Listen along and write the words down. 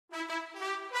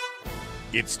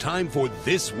It's time for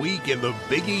This Week in the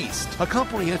Big East, a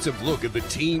comprehensive look at the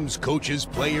teams, coaches,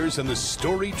 players, and the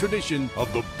storied tradition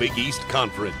of the Big East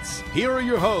Conference. Here are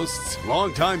your hosts,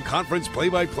 longtime conference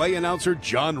play-by-play announcer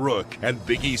John Rook and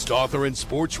Big East author and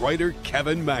sports writer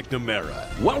Kevin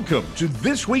McNamara. Welcome to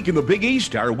This Week in the Big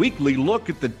East, our weekly look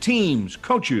at the teams,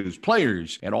 coaches,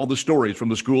 players, and all the stories from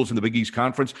the schools in the Big East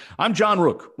Conference. I'm John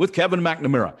Rook with Kevin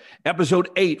McNamara. Episode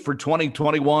 8 for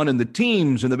 2021, and the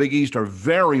teams in the Big East are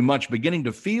very much beginning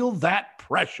to feel that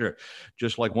pressure.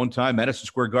 Just like one time Madison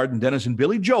Square Garden Dennis and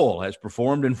Billy Joel has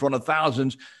performed in front of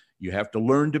thousands, you have to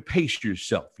learn to pace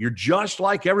yourself. You're just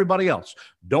like everybody else.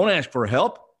 Don't ask for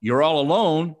help. You're all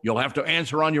alone. You'll have to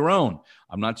answer on your own.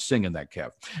 I'm not singing that,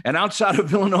 Kev. And outside of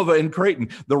Villanova and Creighton,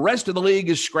 the rest of the league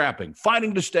is scrapping,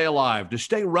 fighting to stay alive, to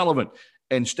stay relevant,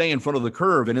 and stay in front of the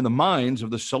curve and in the minds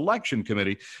of the selection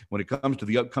committee when it comes to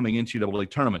the upcoming NCAA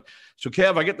tournament. So,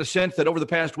 Kev, I get the sense that over the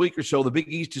past week or so, the Big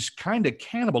East is kind of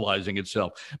cannibalizing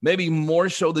itself, maybe more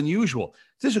so than usual.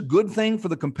 Is this a good thing for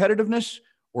the competitiveness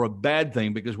or a bad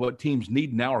thing because what teams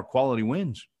need now are quality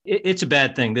wins? It's a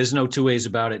bad thing. There's no two ways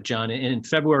about it, John. In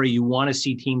February, you want to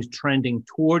see teams trending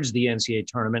towards the NCAA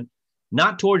tournament,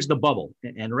 not towards the bubble.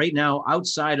 And right now,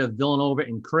 outside of Villanova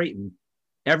and Creighton,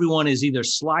 everyone is either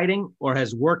sliding or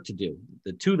has work to do.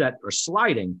 The two that are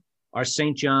sliding are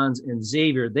St. John's and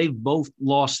Xavier. They've both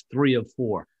lost 3 of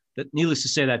 4. Needless to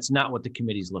say, that's not what the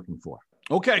committee's looking for.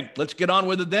 Okay, let's get on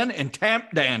with it then and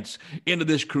tap dance into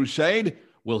this crusade.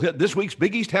 We'll hit this week's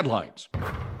Big East headlines.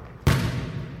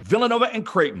 Villanova and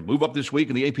Creighton move up this week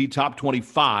in the AP Top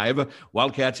 25.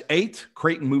 Wildcats 8th.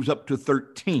 Creighton moves up to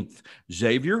 13th.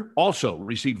 Xavier also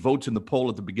received votes in the poll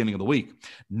at the beginning of the week.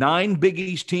 9 Big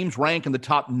East teams rank in the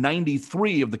top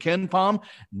 93 of the KenPom.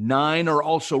 9 are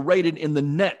also rated in the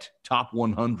net top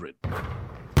 100.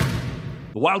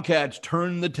 The Wildcats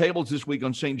turn the tables this week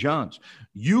on St. John's.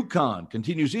 UConn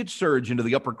continues its surge into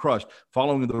the upper crust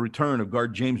following the return of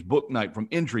guard James Bouknight from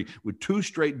injury with 2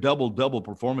 straight double-double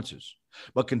performances.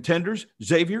 But contenders,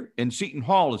 Xavier and Seton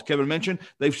Hall, as Kevin mentioned,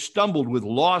 they've stumbled with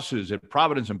losses at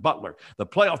Providence and Butler. The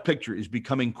playoff picture is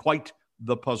becoming quite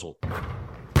the puzzle.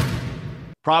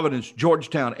 Providence,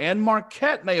 Georgetown, and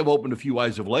Marquette may have opened a few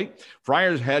eyes of late.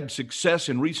 Friars had success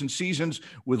in recent seasons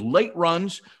with late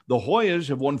runs. The Hoyas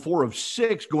have won 4 of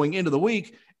 6 going into the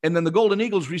week. And then the Golden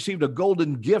Eagles received a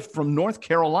golden gift from North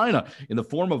Carolina in the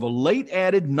form of a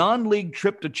late-added non-league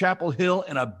trip to Chapel Hill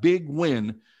and a big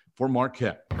win for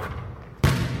Marquette.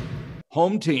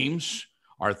 Home teams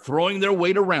are throwing their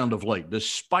weight around of late,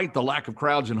 despite the lack of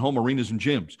crowds in home arenas and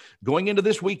gyms. Going into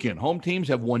this weekend, home teams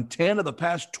have won 10 of the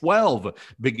past 12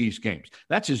 Big East games.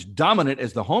 That's as dominant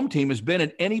as the home team has been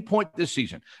at any point this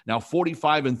season. Now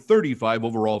 45-35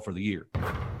 overall for the year.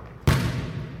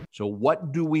 So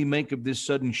what do we make of this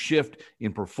sudden shift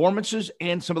in performances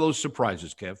and some of those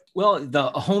surprises, Kev? Well, the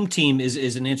home team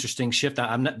is an interesting shift.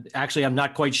 I'm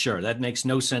not quite sure. That makes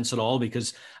no sense at all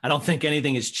because I don't think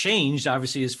anything has changed,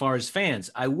 obviously, as far as fans.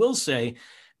 I will say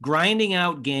grinding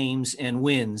out games and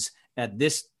wins at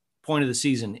this point of the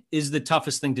season is the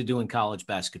toughest thing to do in college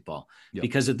basketball. Yep.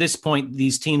 Because at this point,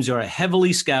 these teams are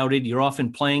heavily scouted. You're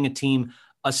often playing a team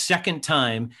a second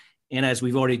time. And as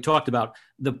we've already talked about,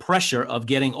 the pressure of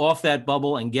getting off that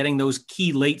bubble and getting those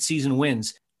key late season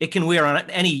wins, it can wear on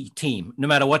any team, no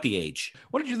matter what the age.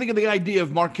 What did you think of the idea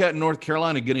of Marquette and North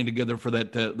Carolina getting together for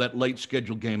that late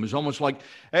scheduled game? It's almost like,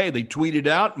 hey, they tweeted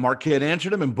out, Marquette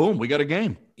answered them, and boom, we got a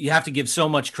game. You have to give so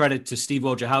much credit to Steve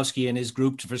Wojciechowski and his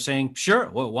group for saying, sure,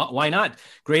 well, why not?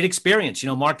 Great experience.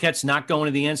 Marquette's not going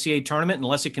to the NCAA tournament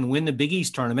unless it can win the Big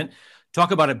East tournament.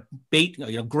 Talk about a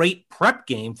great prep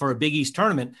game for a Big East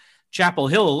tournament. Chapel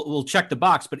Hill will check the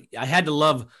box, but I had to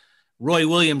love Roy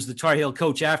Williams, the Tar Heel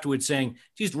coach, afterwards saying,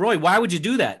 geez, Roy, why would you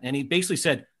do that? And he basically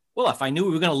said, well, if I knew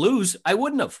we were going to lose, I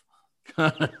wouldn't have.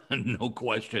 No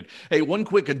question. Hey, one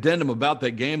quick addendum about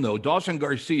that game, though. Dawson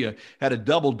Garcia had a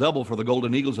double-double for the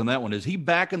Golden Eagles in that one. Is he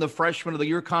back in the freshman of the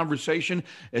year conversation,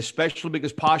 especially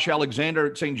because Posh Alexander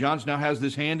at St. John's now has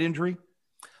this hand injury?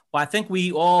 Well, I think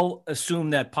we all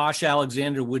assumed that Posh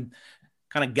Alexander would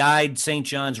kind of guide St.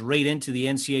 John's right into the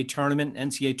NCAA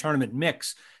tournament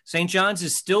mix. St. John's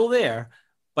is still there,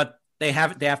 but they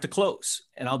have to close.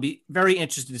 And I'll be very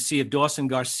interested to see if Dawson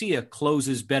Garcia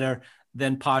closes better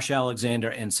than Posh Alexander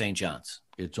and St. John's.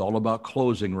 It's all about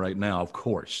closing right now, of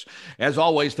course. As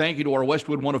always, thank you to our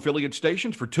Westwood One affiliate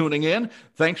stations for tuning in.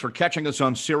 Thanks for catching us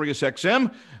on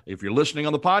SiriusXM. If you're listening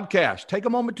on the podcast, take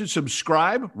a moment to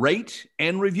subscribe, rate,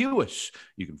 and review us.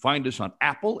 You can find us on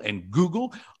Apple and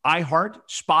Google, iHeart,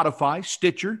 Spotify,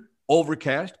 Stitcher,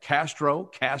 Overcast, Castro,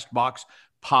 CastBox,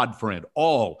 Podfriend,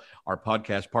 all our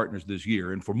podcast partners this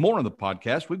year. And for more on the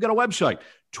podcast, we've got a website,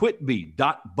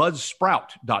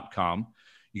 twitby.buzzsprout.com.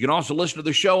 You can also listen to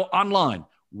the show online,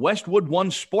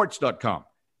 westwoodonesports.com,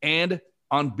 and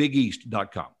on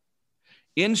bigeast.com.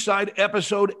 Inside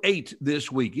episode 8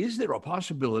 this week. Is there a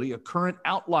possibility a current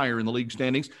outlier in the league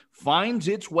standings finds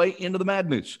its way into the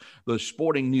madness? The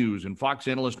Sporting News and Fox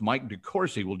analyst Mike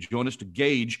DeCourcy will join us to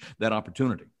gauge that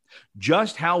opportunity.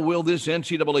 Just how will this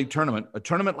NCAA tournament, a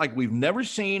tournament like we've never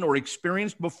seen or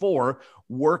experienced before,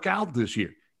 work out this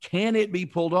year? Can it be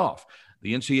pulled off?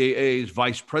 The NCAA's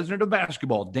Vice President of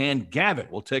Basketball, Dan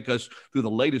Gavitt, will take us through the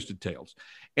latest details.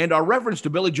 And our reference to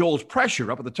Billy Joel's pressure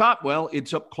up at the top, well,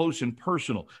 it's up close and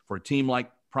personal for a team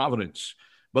like Providence.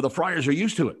 But the Friars are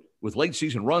used to it with late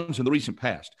season runs in the recent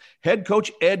past. Head coach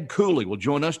Ed Cooley will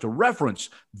join us to reference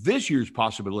this year's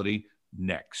possibility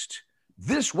next.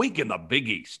 This week in the Big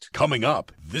East. Coming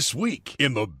up this week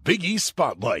in the Big East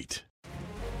Spotlight.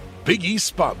 Big East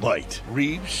Spotlight.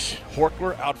 Reeves,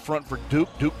 Horkler out front for Duke.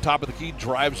 Duke top of the key,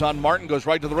 drives on Martin, goes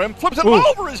right to the rim, flips it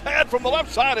over his head from the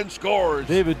left side and scores.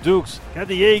 David Dukes got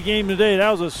the A game today. That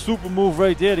was a super move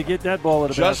right there to get that ball at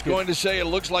the basket. Just going to say it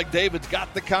looks like David's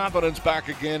got the confidence back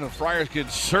again, and Friars can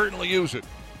certainly use it.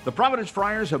 The Providence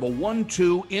Friars have a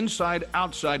 1-2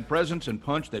 inside-outside presence and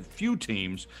punch that few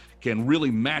teams can really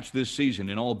match this season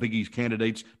in all Big East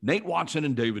candidates, Nate Watson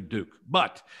and David Duke.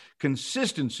 But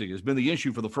consistency has been the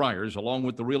issue for the Friars, along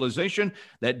with the realization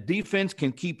that defense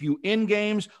can keep you in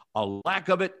games. A lack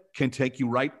of it can take you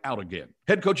right out again.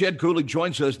 Head coach Ed Cooley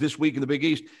joins us this week in the Big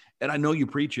East, and I know you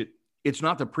preach it. It's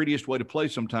not the prettiest way to play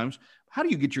sometimes. How do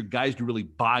you get your guys to really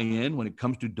buy in when it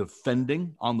comes to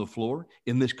defending on the floor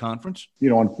in this conference?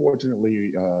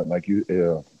 Unfortunately, like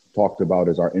you talked about,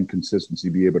 is our inconsistency,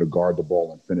 be able to guard the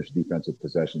ball and finish defensive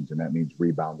possessions, and that means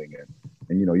rebounding it.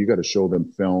 And, you got to show them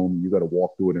film. You got to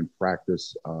walk through it in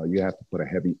practice. You have to put a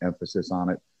heavy emphasis on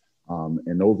it.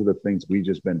 And those are the things we've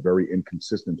just been very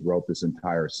inconsistent throughout this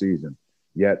entire season.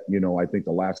 Yet, I think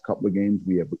the last couple of games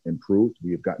we have improved.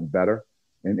 We have gotten better.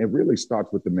 And it really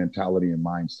starts with the mentality and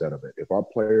mindset of it. If our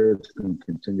players can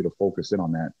continue to focus in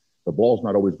on that, the ball's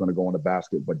not always going to go in the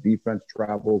basket, but defense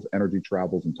travels, energy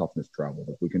travels, and toughness travels.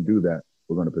 If we can do that,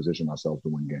 we're going to position ourselves to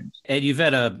win games. Ed, you've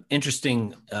had an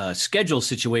interesting schedule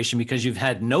situation because you've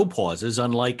had no pauses,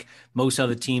 unlike most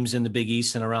other teams in the Big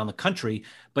East and around the country.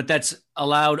 But that's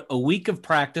allowed a week of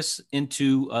practice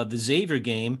into the Xavier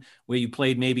game, where you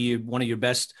played maybe one of your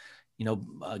best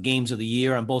games of the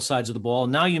year on both sides of the ball.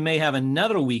 Now you may have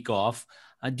another week off.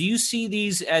 Do you see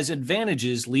these as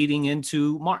advantages leading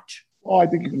into March? Well, I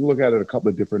think you can look at it a couple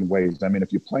of different ways. I mean,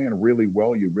 if you're playing really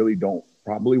well, you really don't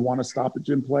probably want to stoppage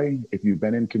and play. If you've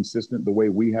been inconsistent the way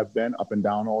we have been up and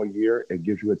down all year, it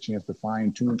gives you a chance to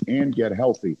fine tune and get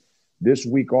healthy. This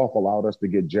week off allowed us to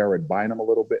get Jared Bynum a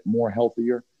little bit more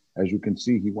healthier. As you can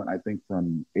see, he went, I think,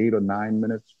 from 8 or 9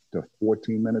 minutes to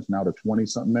 14 minutes, now to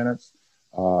 20-something minutes.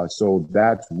 So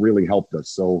that's really helped us.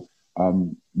 So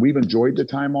we've enjoyed the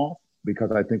time off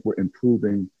because I think we're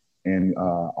improving, and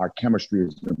our chemistry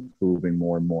is improving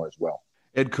more and more as well.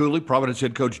 Ed Cooley, Providence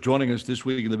head coach, joining us this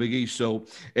week in the Big East. So,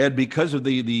 Ed, because of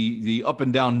the up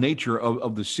and down nature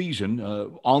of the season,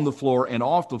 on the floor and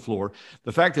off the floor,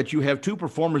 the fact that you have two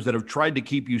performers that have tried to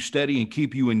keep you steady and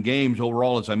keep you in games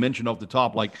overall, as I mentioned off the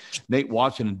top, like Nate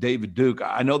Watson and David Duke,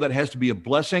 I know that has to be a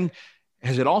blessing.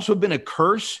 Has it also been a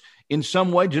curse in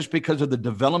some way, just because of the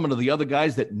development of the other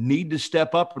guys that need to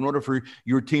step up in order for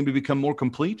your team to become more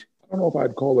complete? I don't know if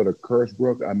I'd call it a curse,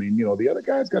 Brooke. I mean, the other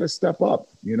guys got to step up.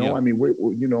 Yeah. I mean,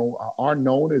 our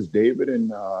known is David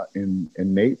and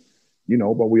Nate.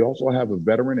 But we also have a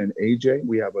veteran in AJ.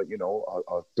 We have a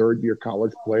third-year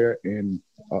college player in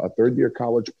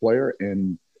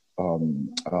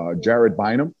Jared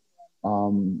Bynum.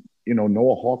 Noah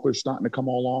Horkler's starting to come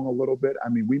along a little bit. I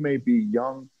mean, we may be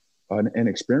young and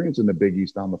experienced in the Big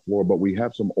East on the floor, but we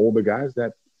have some older guys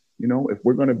that, if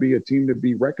we're going to be a team to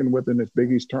be reckoned with in this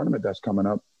Big East tournament that's coming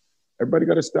up, everybody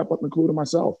got to step up, including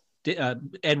myself.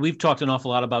 Ed, we've talked an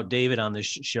awful lot about David on this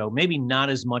show, maybe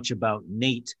not as much about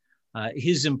Nate.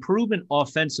 His improvement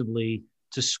offensively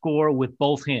to score with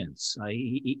both hands.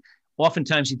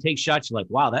 Oftentimes he takes shots, you're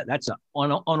like, wow, that's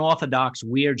an unorthodox,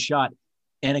 weird shot,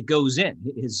 and it goes in.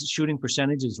 His shooting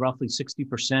percentage is roughly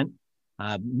 60%,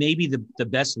 maybe the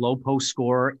best low post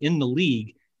scorer in the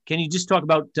league. Can you just talk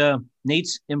about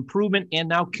Nate's improvement and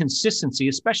now consistency,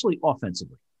 especially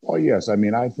offensively? Oh, yes. I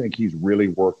mean, I think he's really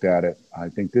worked at it. I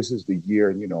think this is the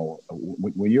year,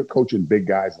 when you're coaching big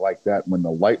guys like that, when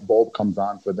the light bulb comes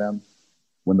on for them,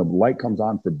 when the light comes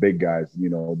on for big guys,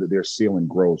 their ceiling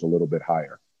grows a little bit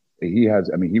higher. he has,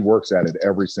 I mean, he works at it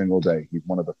every single day. He's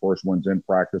one of the first ones in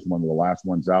practice, one of the last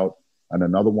ones out. And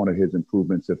another one of his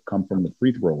improvements have come from the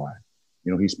free throw line.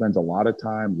 You know, he spends a lot of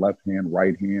time left hand,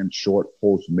 right hand, short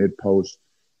post, mid post.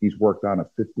 He's worked on a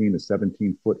 15 to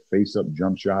 17 foot face up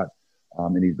jump shot.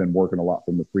 And he's been working a lot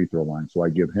from the free throw line. So I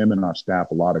give him and our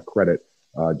staff a lot of credit,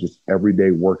 just every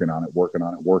day working on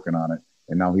it.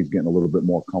 And now he's getting a little bit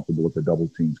more comfortable with the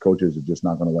double teams. Coaches are just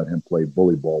not going to let him play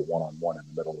bully ball one-on-one in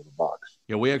the middle of the box.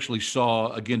 Yeah, we actually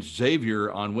saw against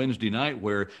Xavier on Wednesday night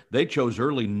where they chose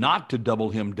early not to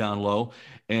double him down low,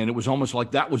 and it was almost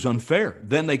like that was unfair.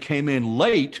 Then they came in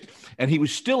late, and he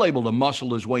was still able to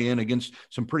muscle his way in against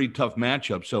some pretty tough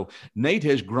matchups. So Nate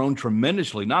has grown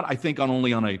tremendously, not, I think,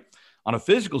 only on a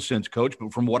physical sense, Coach,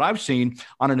 but from what I've seen,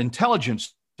 on an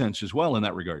intelligence sense as well in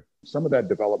that regard. Some of that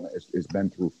development has been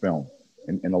through film.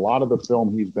 And a lot of the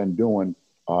film he's been doing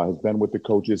has been with the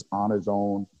coaches on his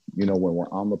own. You know, when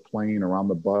we're on the plane or on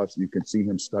the bus, you can see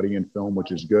him studying film,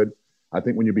 which is good. I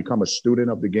think when you become a student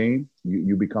of the game,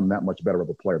 you become that much better of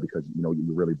a player because, you know,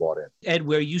 you really bought in. Ed,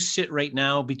 where you sit right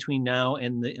now between now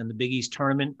and the Big East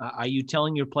tournament, are you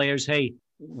telling your players, hey,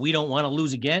 we don't want to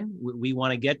lose again? We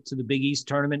want to get to the Big East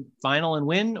tournament final and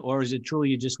win? Or is it truly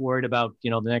you're just worried about,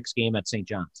 you know, the next game at St.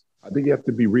 John's? I think you have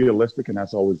to be realistic, and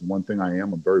that's always one thing I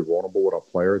am. I'm very vulnerable with our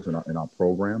players and our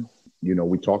program. You know,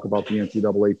 we talk about the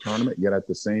NCAA tournament, yet at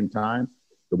the same time,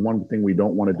 the one thing we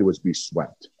don't want to do is be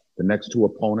swept. The next two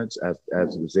opponents, as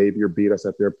Xavier beat us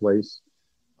at their place,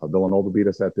 Villanova beat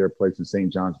us at their place, and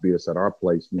St. John's beat us at our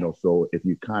place. You know, so if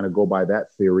you kind of go by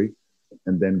that theory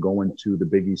and then go into the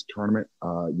Big East tournament,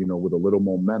 you know, with a little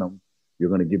momentum, you're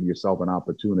going to give yourself an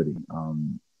opportunity.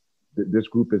 This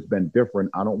group has been different.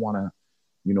 I don't want to,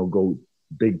 you know, go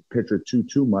big picture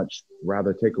too much,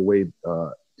 rather take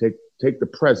the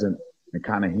present and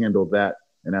kind of handle that.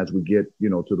 And as we get, you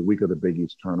know, to the week of the Big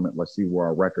East tournament, let's see where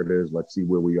our record is. Let's see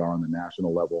where we are on the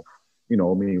national level. You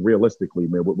know, I mean, realistically,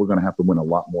 man, we're going to have to win a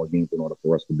lot more games in order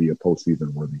for us to be a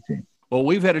postseason worthy team. Well,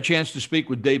 we've had a chance to speak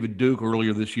with David Duke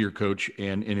earlier this year, Coach,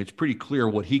 and it's pretty clear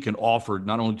what he can offer,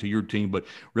 not only to your team, but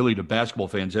really to basketball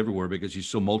fans everywhere because he's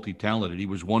so multi-talented. He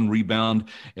was 1 rebound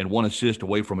and 1 assist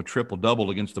away from a triple-double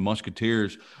against the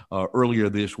Musketeers earlier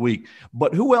this week.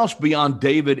 But who else beyond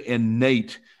David and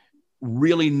Nate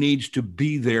really needs to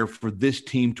be there for this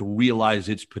team to realize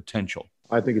its potential?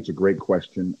 I think it's a great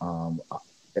question.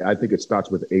 I think it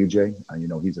starts with AJ. You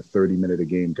know, he's a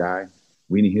 30-minute-a-game guy.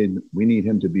 We need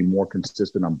him to be more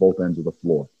consistent on both ends of the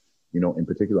floor. You know, in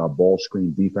particular, our ball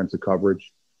screen defensive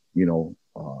coverage, you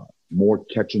know, more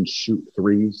catch and shoot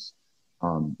threes,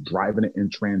 driving it in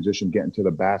transition, getting to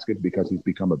the basket because he's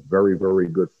become a very, very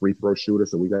good free throw shooter.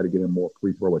 So we got to get him more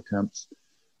free throw attempts.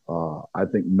 I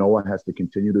think Noah has to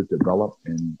continue to develop,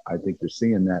 and I think you're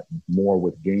seeing that more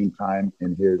with game time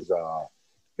and his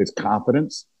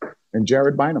confidence. And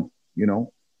Jared Bynum, you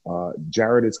know,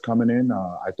 Jared is coming in.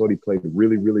 I thought he played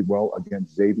really, really well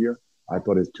against Xavier. I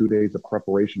thought his 2 days of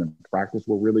preparation and practice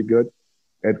were really good.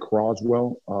 Ed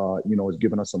Croswell, you know, has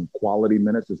given us some quality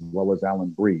minutes as well as Allen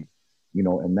Breed, you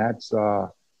know, and that's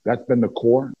been the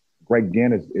core. Greg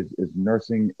Gann is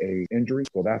nursing a injury,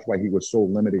 so that's why he was so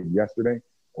limited yesterday.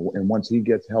 And once he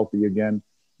gets healthy again,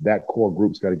 that core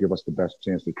group's got to give us the best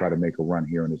chance to try to make a run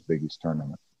here in this Big East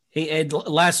tournament. Hey, Ed,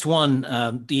 last one.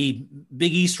 The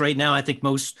Big East right now, I think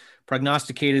most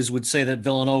prognosticators would say that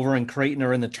Villanova and Creighton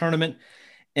are in the tournament.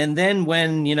 And then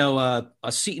when, you know,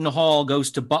 a Seton Hall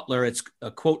goes to Butler, it's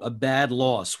a, quote, a bad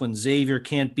loss. When Xavier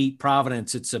can't beat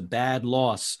Providence, it's a bad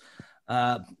loss.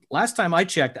 Last time I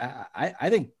checked, I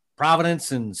think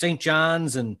Providence and St.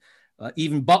 John's and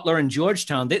even Butler and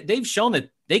Georgetown, they've shown that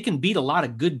they can beat a lot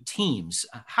of good teams.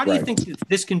 How do you think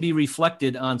this can be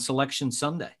reflected on Selection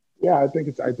Sunday? Yeah, I think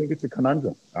it's a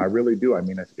conundrum. I really do. I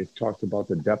mean, it talks about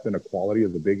the depth and the quality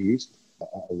of the Big East.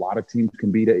 A lot of teams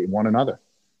can beat one another.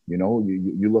 You know,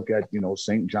 you look at, you know,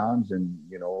 St. John's and,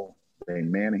 you know, they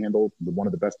manhandled one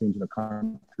of the best teams in the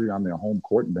country on their home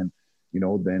court. And then, you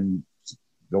know, then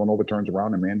Villanova turns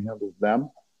around and manhandles them.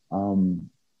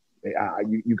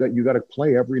 You got to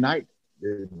play every night.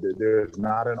 There's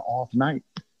not an off night.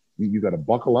 You got to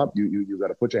buckle up. You got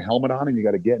to put your helmet on and you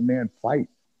got to get in there and fight.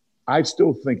 I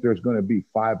still think there's going to be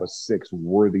 5 or 6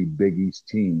 worthy Big East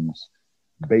teams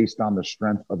based on the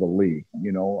strength of the league.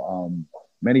 You know,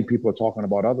 many people are talking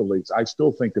about other leagues. I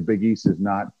still think the Big East is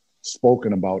not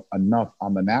spoken about enough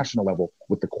on the national level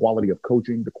with the quality of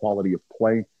coaching, the quality of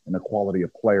play, and the quality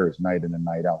of players night in and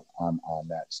night out on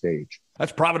that stage.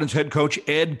 That's Providence head coach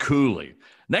Ed Cooley.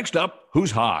 Next up,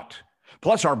 who's hot?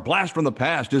 Plus, our blast from the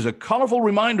past is a colorful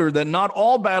reminder that not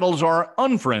all battles are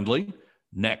unfriendly.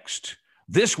 Next.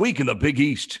 This week in the Big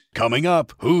East. Coming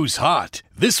up, who's hot?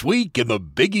 This week in the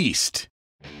Big East.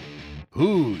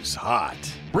 Who's hot?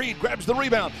 Breed grabs the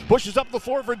rebound, pushes up the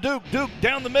floor for Duke. Duke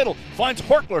down the middle, finds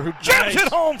Horkler, who jams it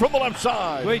home from the left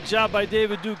side. Great job by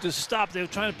David Duke to stop. They were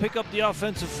trying to pick up the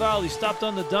offensive foul. He stopped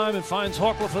on the dime and finds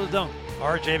Horkler for the dunk.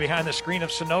 RJ behind the screen of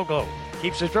Sanogo.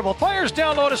 Keeps his dribble, fires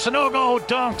down low to Sanogo,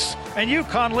 dunks, and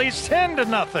UConn leads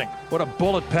 10-0. What a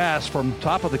bullet pass from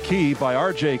top of the key by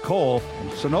R.J. Cole. And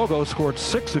Sanogo scored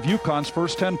 6 of UConn's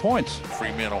first 10 points.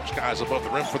 Freeman skies above the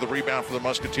rim for the rebound for the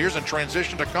Musketeers. In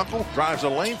transition to Kunkel, drives a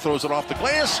lane, throws it off the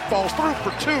glass, falls through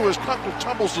for 2 as Kunkel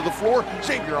tumbles to the floor.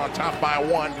 Xavier on top by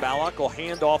 1. Balak will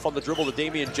hand off on the dribble to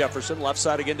Damian Jefferson. Left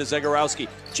side again to Zegarowski.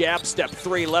 Jab step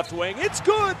 3, left wing. It's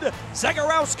good!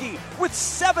 Zegarowski with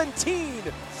 17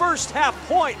 first half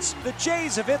points. The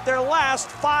Jays have hit their last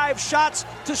 5 shots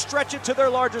to stretch it to their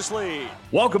largest lead.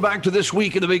 Welcome back to This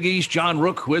Week in the Big East. John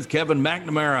Rook with Kevin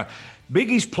McNamara. Big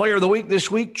East Player of the Week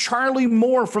this week, Charlie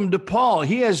Moore from DePaul.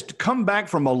 He has come back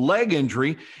from a leg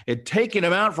injury. It had taken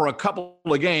him out for a couple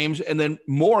of games, and then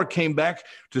Moore came back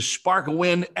to spark a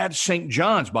win at St.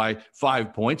 John's by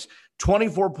 5 points.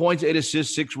 24 points, 8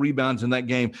 assists, 6 rebounds in that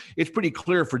game. It's pretty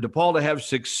clear for DePaul to have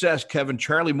success, Kevin.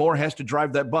 Charlie Moore has to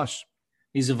drive that bus.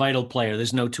 He's a vital player.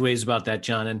 There's no two ways about that,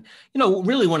 John. And,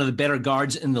 really one of the better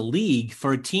guards in the league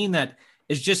for a team that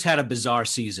has just had a bizarre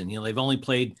season. They've only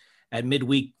played at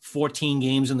midweek 14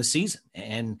 games in the season.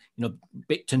 And,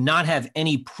 to not have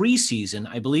any preseason,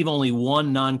 I believe only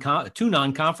 2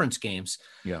 non-conference games.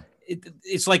 Yeah.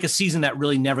 It's like a season that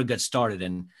really never got started,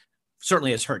 and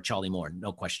certainly has hurt Charlie Moore,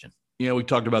 no question. Yeah, we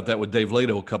talked about that with Dave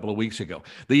Lato a couple of weeks ago.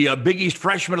 The Big East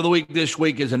Freshman of the Week this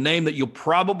week is a name that you'll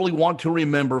probably want to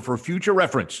remember for future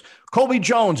reference. Colby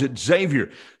Jones at Xavier,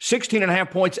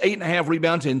 16.5 points, 8.5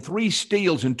 rebounds, and 3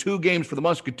 steals in 2 games for the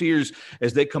Musketeers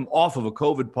as they come off of a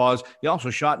COVID pause. He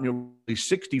also shot nearly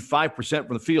 65%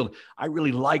 from the field. I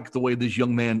really like the way this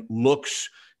young man looks,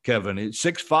 Kevin. At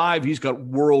 6'5", he's got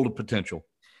world potential.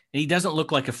 And he doesn't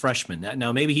look like a freshman.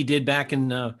 Now, maybe he did back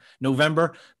in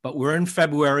November, but we're in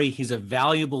February. He's a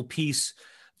valuable piece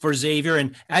for Xavier.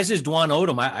 And as is Dwan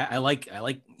Odom, I like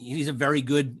he's a very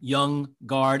good young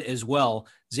guard as well.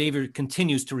 Xavier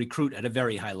continues to recruit at a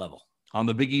very high level. On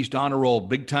the Big East honor roll,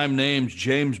 big-time names,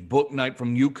 James Bouknight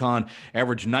from UConn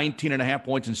averaged 19.5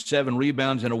 points and 7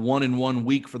 rebounds in a 1-in-1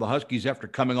 week for the Huskies after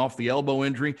coming off the elbow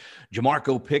injury.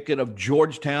 Jamarco Pickett of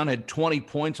Georgetown had 20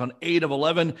 points on 8 of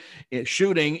 11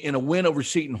 shooting in a win over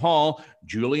Seton Hall.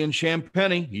 Julian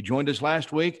Champagnie, he joined us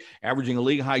last week, averaging a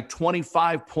league-high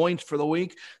 25 points for the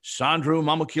week. Sandro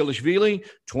Mamukelashvili,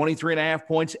 23.5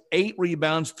 points, 8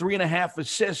 rebounds, 3.5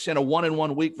 assists in a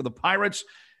 1-in-1 week for the Pirates.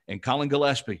 And Colin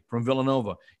Gillespie from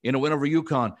Villanova in a win over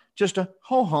UConn. Just a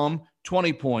ho-hum,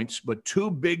 20 points, but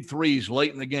 2 big threes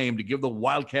late in the game to give the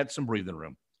Wildcats some breathing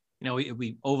room.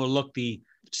 We overlook the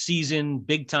season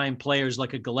big-time players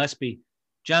like a Gillespie.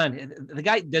 John, the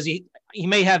guy, he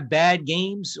may have bad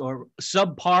games or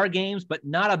subpar games, but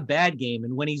not a bad game.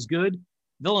 And when he's good,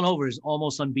 Villanova is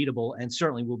almost unbeatable and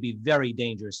certainly will be very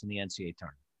dangerous in the NCAA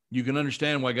tournament. You can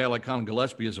understand why a guy like Colin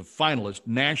Gillespie is a finalist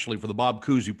nationally for the Bob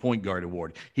Cousy Point Guard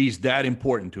Award. He's that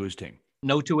important to his team.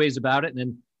 No two ways about it.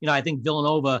 And then, I think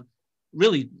Villanova,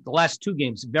 really the last 2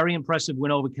 games, very impressive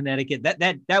win over Connecticut.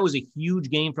 That was a huge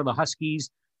game for the Huskies.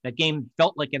 That game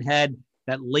felt like it had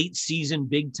that late season,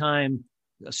 big time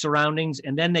surroundings.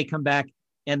 And then they come back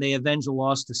and they avenge the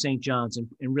loss to St. John's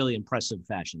in really impressive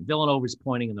fashion. Villanova is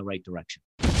pointing in the right direction.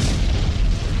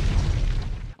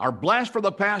 Our blast for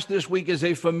the past this week is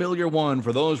a familiar one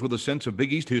for those with a sense of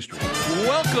Big East history.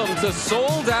 Welcome to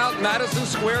Sold Out Madison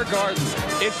Square Garden.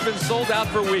 It's been sold out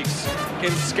for weeks. In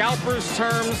scalpers'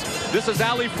 terms, this is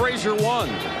Ali Frazier 1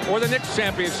 or the Knicks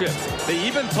championship. They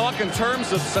even talk in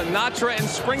terms of Sinatra and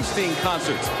Springsteen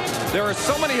concerts. There are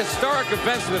so many historic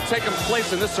events that have taken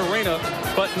place in this arena,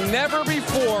 but never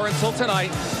before until tonight,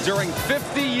 during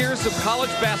 50 years of college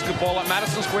basketball at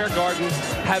Madison Square Garden,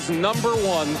 has number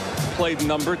 1 played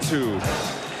number 2.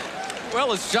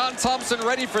 Well, is John Thompson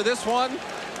ready for this one?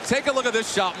 Take a look at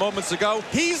this shot moments ago.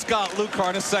 He's got Luke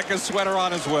Carnesecca's sweater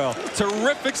on as well.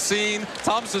 Terrific scene.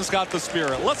 Thompson's got the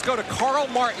spirit. Let's go to Carl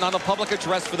Martin on the public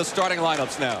address for the starting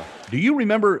lineups now. Do you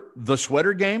remember the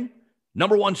sweater game?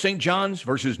 Number 1 St. John's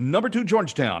versus number 2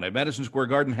 Georgetown at Madison Square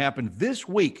Garden happened this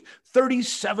week,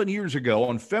 37 years ago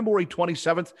on February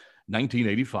 27th,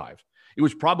 1985. It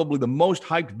was probably the most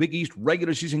hyped Big East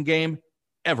regular season game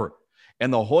ever.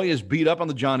 And the Hoyas beat up on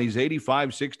the Johnnies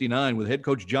 85-69 with head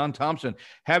coach John Thompson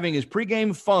having his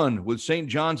pregame fun with St.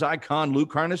 John's icon Lou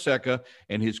Carnesecca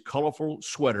and his colorful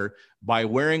sweater by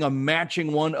wearing a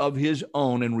matching one of his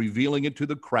own and revealing it to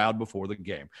the crowd before the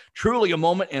game. Truly a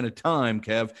moment and a time,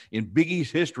 Kev, in Big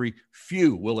East history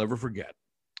few will ever forget.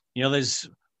 You know, there's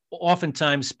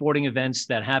oftentimes sporting events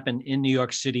that happen in New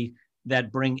York City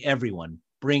that bring everyone,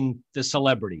 bring the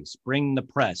celebrities, bring the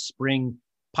press, bring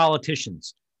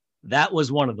politicians. That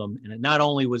was one of them. And it not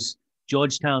only was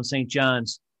Georgetown, St.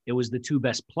 John's, it was the two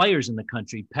best players in the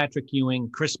country, Patrick Ewing,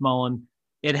 Chris Mullin.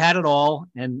 It had it all.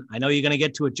 And I know you're going to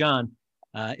get to it, John.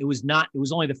 It was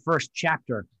only the first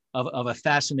chapter of a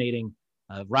fascinating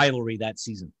rivalry that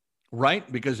season.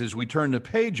 Right, because as we turn the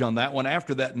page on that one,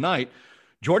 after that night,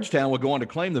 Georgetown would go on to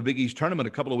claim the Big East tournament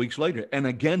a couple of weeks later. And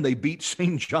again, they beat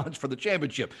St. John's for the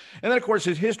championship. And then, of course,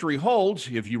 as history holds,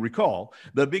 if you recall,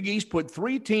 the Big East put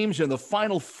 3 teams in the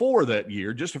Final Four that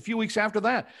year. Just a few weeks after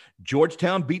that,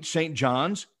 Georgetown beat St.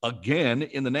 John's again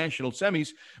in the national semis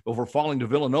before falling to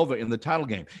Villanova in the title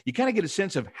game. You kind of get a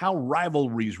sense of how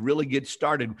rivalries really get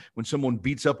started when someone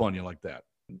beats up on you like that.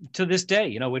 To this day,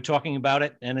 you know, we're talking about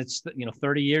it, and it's, you know,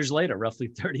 30 years later, roughly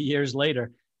 30 years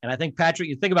later. And I think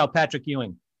you think about Patrick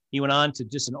Ewing, he went on to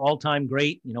just an all-time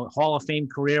great, you know, Hall of Fame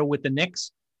career with the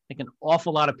Knicks. I think an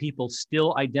awful lot of people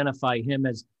still identify him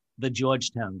as the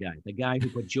Georgetown guy, the guy who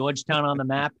put Georgetown on the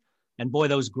map. And boy,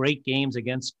 those great games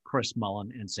against Chris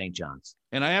Mullin and St. John's.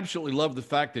 And I absolutely love the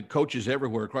fact that coaches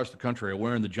everywhere across the country are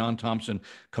wearing the John Thompson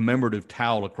commemorative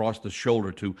towel across the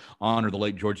shoulder to honor the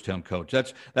late Georgetown coach.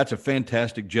 That's a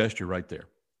fantastic gesture right there.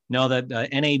 No, that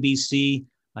NABC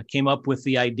came up with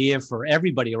the idea for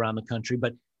everybody around the country.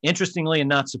 But interestingly and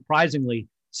not surprisingly,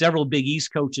 several Big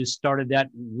East coaches started that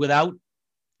without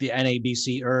the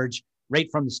NABC urge right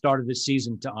from the start of this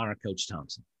season to honor Coach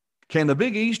Thompson. Can the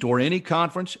Big East or any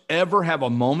conference ever have a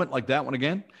moment like that one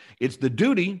again? It's the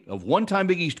duty of one-time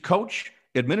Big East coach,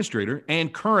 administrator,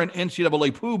 and current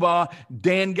NCAA poobah,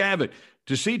 Dan Gavitt,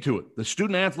 to see to it the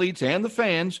student athletes and the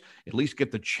fans at least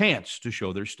get the chance to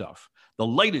show their stuff. The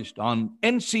latest on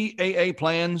NCAA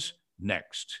plans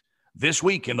next. This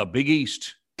week in the Big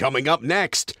East. Coming up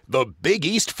next, the Big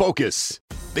East Focus.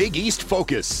 Big East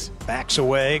Focus. Backs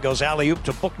away, goes alley-oop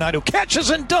to Bouknight, who catches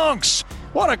and dunks.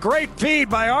 What a great feed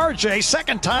by RJ.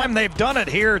 Second time they've done it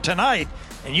here tonight.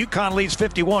 And UConn leads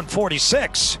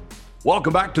 51-46.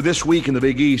 Welcome back to This Week in the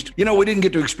Big East. You know, we didn't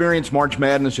get to experience March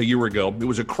Madness a year ago. It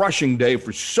was a crushing day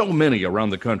for so many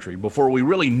around the country before we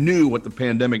really knew what the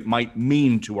pandemic might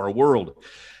mean to our world.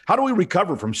 How do we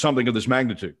recover from something of this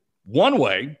magnitude? One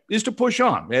way is to push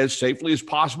on as safely as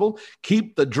possible,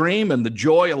 keep the dream and the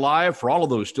joy alive for all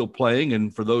of those still playing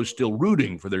and for those still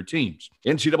rooting for their teams.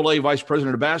 NCAA Vice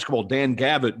President of Basketball Dan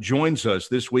Gavitt joins us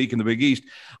this week in the Big East.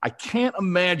 I can't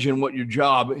imagine what your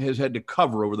job has had to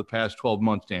cover over the past 12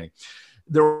 months, Danny.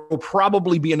 There will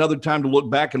probably be another time to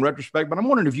look back in retrospect, but I'm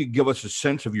wondering if you could give us a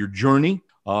sense of your journey,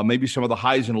 maybe some of the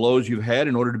highs and lows you've had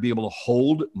in order to be able to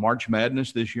hold March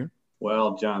Madness this year.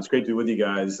 Well, John, it's great to be with you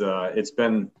guys. It's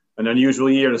been an unusual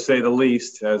year, to say the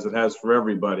least, as it has for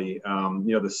everybody.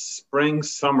 The spring,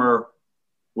 summer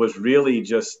was really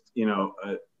just,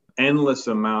 an endless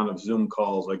amount of Zoom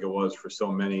calls like it was for so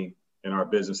many in our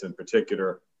business in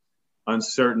particular.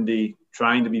 Uncertainty,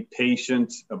 trying to be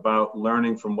patient about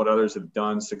learning from what others have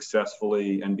done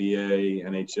successfully, NBA,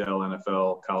 NHL,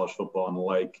 NFL, college football, and the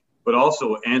like, but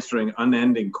also answering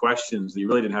unending questions that you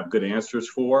really didn't have good answers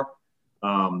for.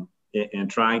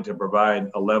 And trying to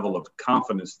provide a level of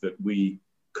confidence that we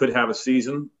could have a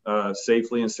season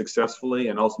safely and successfully,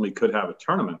 and ultimately could have a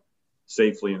tournament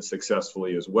safely and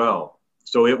successfully as well.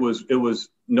 So it was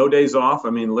no days off. I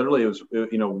mean, literally, it was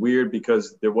weird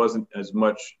because there wasn't as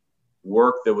much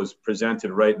work that was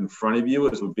presented right in front of you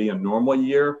as would be a normal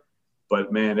year.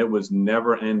 But man, it was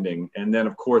never ending. And then,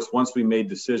 of course, once we made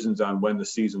decisions on when the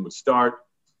season would start,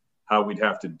 how we'd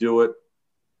have to do it,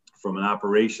 from an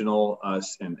operational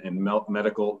and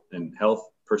medical and health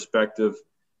perspective,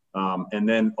 and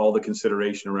then all the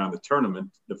consideration around the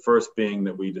tournament. The first being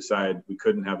that we decided we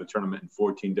couldn't have the tournament in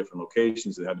 14 different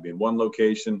locations. It had to be in one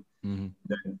location. Mm-hmm.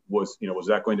 Then was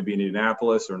that going to be in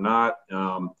Indianapolis or not?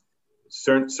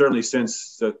 Certainly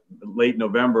since late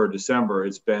November, December,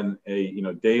 it's been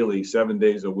daily, 7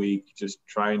 days a week, just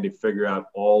trying to figure out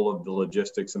all of the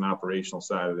logistics and operational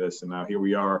side of this. And now here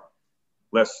we are.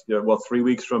 3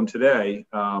 weeks from today,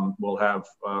 we'll have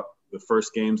the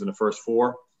first games in the first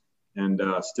 4, and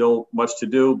still much to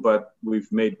do, but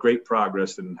we've made great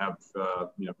progress and have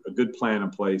a good plan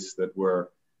in place that we're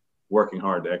working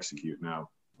hard to execute now.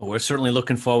 Well, we're certainly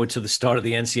looking forward to the start of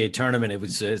the NCAA tournament.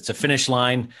 It's a finish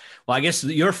line. Well, I guess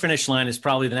your finish line is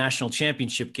probably the national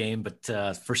championship game, but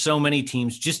for so many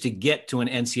teams, just to get to an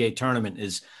NCAA tournament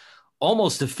is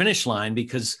almost a finish line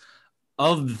because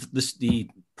of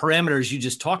the parameters you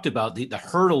just talked about, the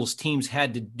hurdles teams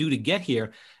had to do to get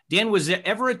here. Dan, was there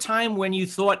ever a time when you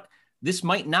thought this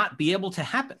might not be able to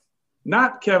happen?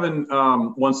 Not, Kevin,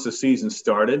 once the season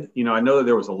started. I know that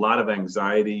there was a lot of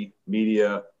anxiety,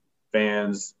 media,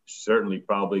 fans, certainly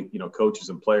probably, coaches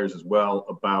and players as well,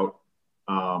 about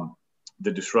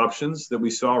the disruptions that we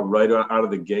saw right out of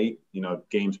the gate,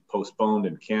 games postponed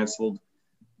and canceled.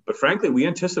 But frankly, we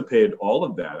anticipated all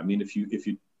of that. I mean, if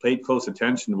you paid close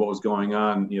attention to what was going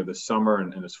on, this summer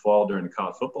and this fall during the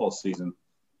college football season,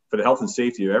 for the health and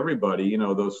safety of everybody,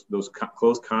 those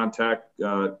close contact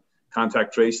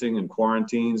tracing and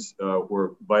quarantines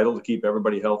were vital to keep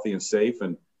everybody healthy and safe,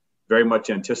 and very much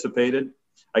anticipated.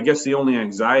 I guess the only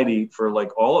anxiety for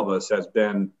all of us has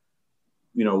been,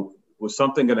 was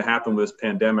something going to happen with this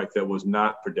pandemic that was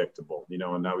not predictable,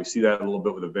 and now we see that a little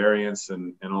bit with the variants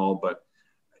and all. But,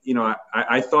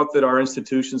 I thought that our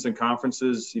institutions and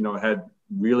conferences, had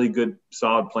really good,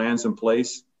 solid plans in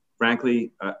place.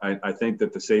 Frankly, I think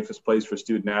that the safest place for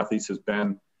student athletes has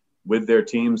been with their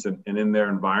teams and in their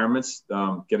environments,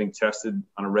 getting tested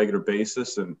on a regular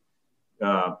basis and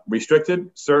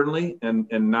restricted, certainly, and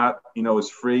not, as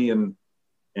free and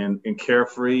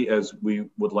carefree as we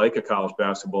would like a college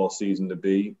basketball season to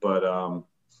be. But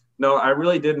no, I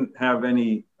really didn't have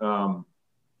any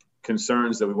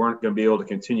concerns that we weren't going to be able to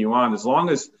continue on, as long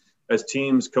as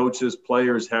teams, coaches,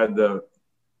 players had the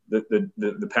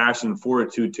passion and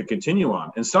fortitude to continue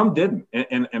on. And some didn't.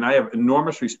 And I have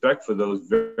enormous respect for those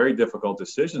very, very difficult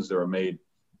decisions that were made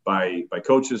by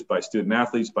coaches, by student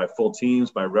athletes, by full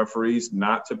teams, by referees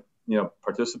not to,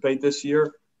 participate this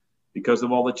year because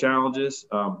of all the challenges.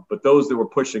 But those that were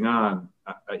pushing on,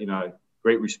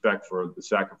 great respect for the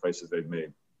sacrifices they've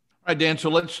made. All right, Dan, so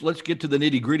let's get to the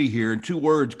nitty-gritty here. And two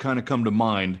words kind of come to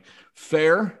mind: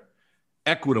 fair,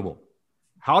 equitable.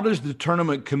 How does the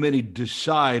tournament committee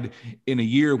decide in a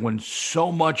year when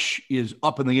so much is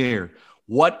up in the air?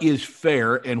 What is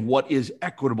fair and what is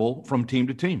equitable from team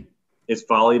to team? It's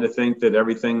folly to think that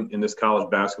everything in this college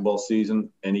basketball season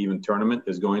and even tournament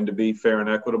is going to be fair and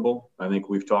equitable. I think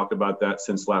we've talked about that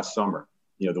since last summer.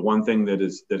 The one thing that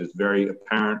is very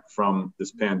apparent from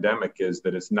this pandemic is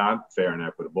that it's not fair and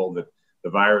equitable, that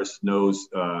the virus knows,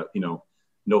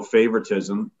 no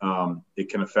favoritism. It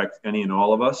can affect any and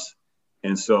all of us.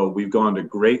 And so we've gone to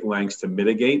great lengths to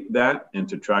mitigate that and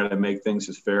to try to make things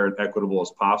as fair and equitable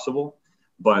as possible.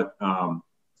 But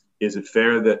is it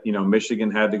fair that, Michigan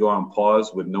had to go on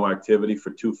pause with no activity for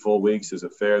 2 full weeks? Is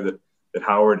it fair that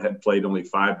Howard had played only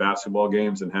 5 basketball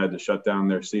games and had to shut down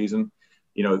their season?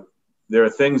 There are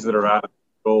things that are out of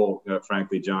control,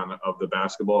 frankly, John, of the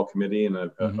basketball committee and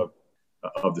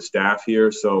of the staff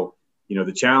here. So,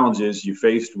 the challenge is you're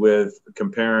faced with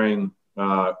comparing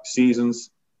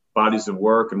seasons, bodies of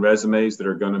work, and resumes that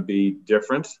are going to be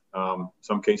different,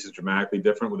 some cases dramatically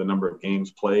different with the number of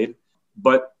games played.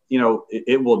 But,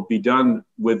 it will be done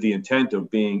with the intent of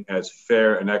being as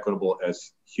fair and equitable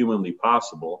as humanly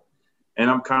possible. And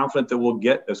I'm confident that we'll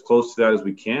get as close to that as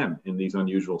we can in these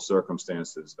unusual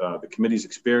circumstances. The committee's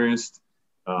experienced.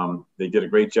 They did a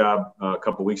great job a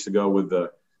couple of weeks ago with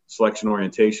the selection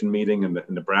orientation meeting and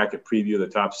the bracket preview of the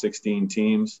top 16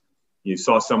 teams. You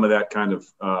saw some of that kind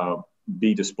of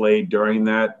be displayed during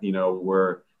that,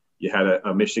 where you had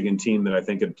a Michigan team that I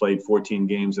think had played 14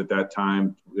 games at that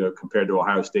time compared to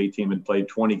Ohio State team had played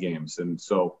 20 games. And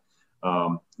so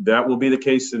that will be the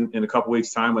case in a couple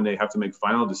weeks' time when they have to make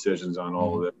final decisions on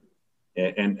all of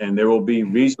it. And there will be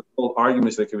reasonable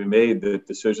arguments that can be made that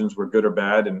decisions were good or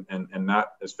bad and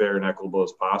not as fair and equitable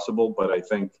as possible. But I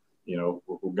think,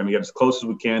 we're going to get as close as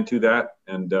we can to that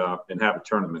and have a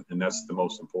tournament. And that's the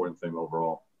most important thing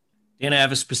overall. Dan, I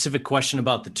have a specific question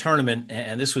about the tournament,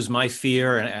 and this was my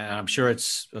fear, and I'm sure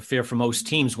it's a fear for most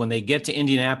teams. When they get to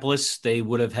Indianapolis, they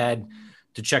would have had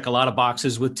to check a lot of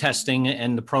boxes with testing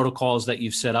and the protocols that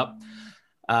you've set up.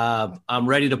 I'm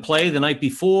ready to play the night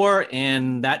before,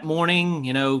 and that morning,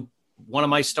 one of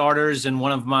my starters and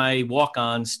one of my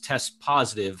walk-ons test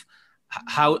positive.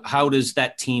 How does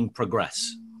that team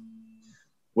progress?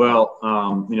 Well,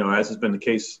 as has been the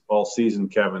case all season,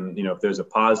 Kevin, if there's a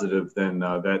positive, then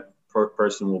that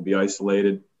person will be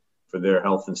isolated for their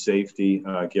health and safety,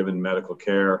 given medical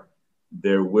care.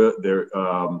 Their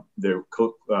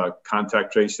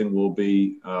contact tracing will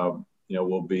be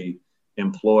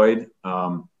employed,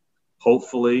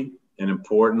 hopefully and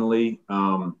importantly,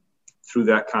 through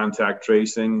that contact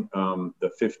tracing,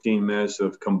 the 15 minutes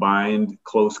of combined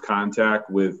close contact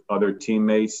with other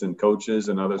teammates and coaches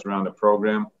and others around the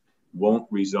program won't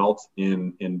result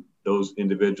in those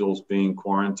individuals being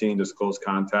quarantined as close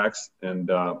contacts and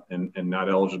not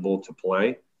eligible to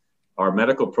play. Our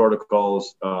medical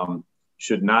protocols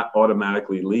should not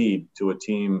automatically lead to a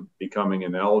team becoming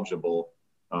ineligible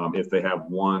if they have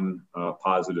one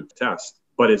positive test.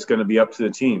 But it's going to be up to the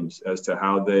teams as to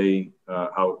how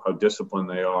disciplined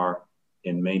they are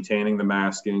in maintaining the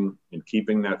masking and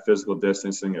keeping that physical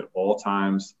distancing at all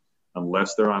times,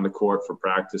 unless they're on the court for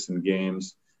practice and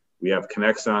games. We have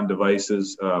Connexon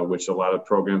devices, which a lot of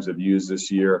programs have used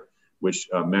this year, which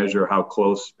measure how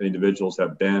close individuals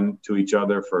have been to each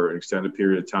other for an extended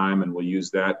period of time, and we'll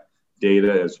use that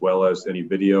data as well as any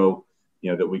video,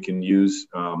 that we can use,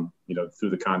 through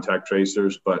the contact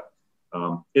tracers. But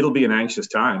it'll be an anxious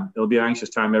time. It'll be an anxious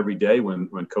time every day when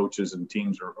coaches and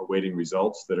teams are awaiting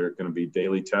results that are going to be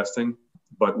daily testing.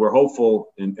 But we're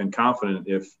hopeful and confident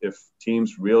if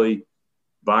teams really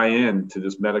buy into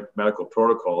this medical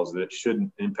protocols, that it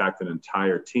shouldn't impact an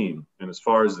entire team. And as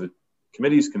far as the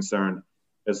committee is concerned,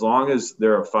 as long as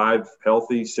there are 5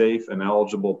 healthy, safe, and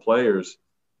eligible players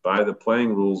by the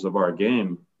playing rules of our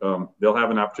game, they'll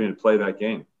have an opportunity to play that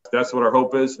game. That's what our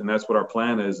hope is, and that's what our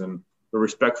plan is. And we're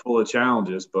respectful of the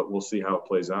challenges, but we'll see how it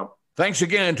plays out. Thanks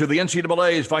again to the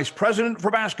NCAA's Vice President for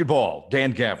Basketball,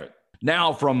 Dan Gavitt.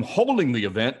 Now from holding the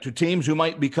event to teams who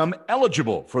might become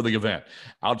eligible for the event.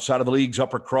 Outside of the league's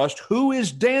upper crust, who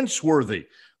is dance-worthy?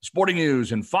 Sporting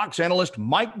News and Fox analyst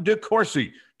Mike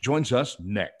DeCourcy joins us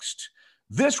next.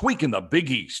 This week in the Big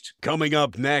East. Coming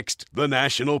up next, the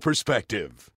National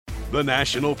Perspective. The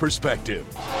National Perspective.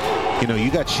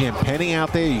 You got Champaign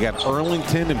out there. You got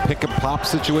Earlington and pick and pop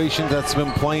situations that's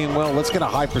been playing well. Let's get a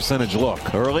high percentage look.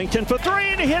 Earlington for 3,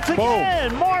 and he hits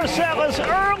again. Marcellus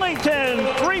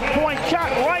Earlington, 3-point shot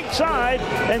right side,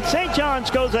 and St. John's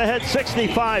goes ahead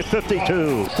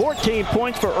 65-52. 14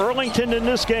 points for Earlington in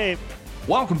this game.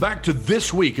 Welcome back to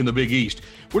This Week in the Big East.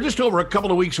 We're just over a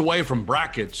couple of weeks away from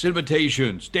brackets,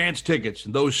 invitations, dance tickets,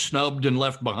 and those snubbed and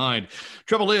left behind.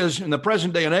 Trouble is, in the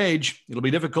present day and age, it'll be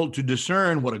difficult to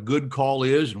discern what a good call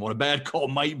is and what a bad call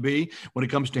might be when it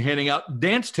comes to handing out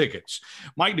dance tickets.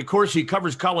 Mike DeCourcy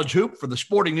covers college hoop for the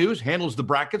Sporting News, handles the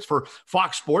brackets for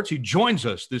Fox Sports. He joins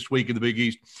us this week in the Big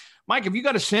East. Mike, have you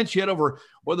got a sense yet over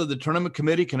whether the tournament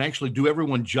committee can actually do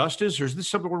everyone justice, or is this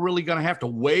something we're really going to have to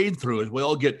wade through as we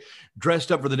all get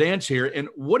dressed up for the dance here? And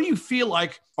what do you feel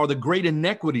like are the great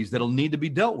inequities that'll need to be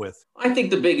dealt with? I think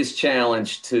the biggest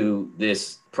challenge to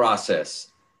this process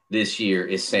this year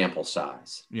is sample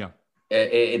size. Yeah.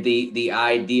 The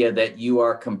idea that you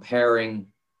are comparing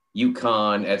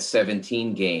UConn at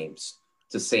 17 games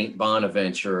to St.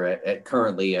 Bonaventure at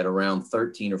currently at around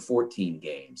 13 or 14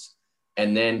 games.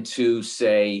 And then to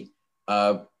say,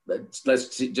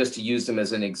 just to use them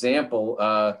as an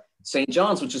example, St.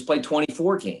 John's, which has played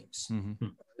 24 games. Mm-hmm.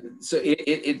 So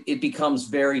it becomes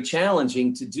very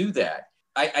challenging to do that.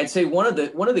 I'd say one of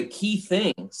the key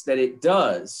things that it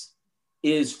does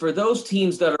is for those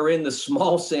teams that are in the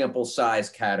small sample size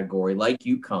category, like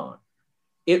UConn,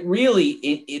 it really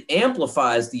it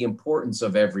amplifies the importance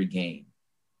of every game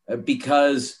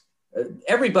because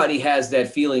everybody has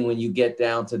that feeling when you get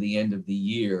down to the end of the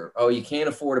year. Oh, you can't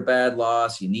afford a bad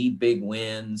loss. You need big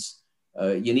wins.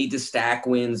 You need to stack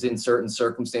wins in certain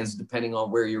circumstances, depending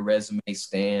on where your resume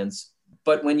stands.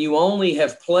 But when you only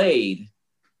have played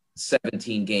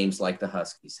 17 games like the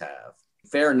Huskies have, a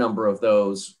fair number of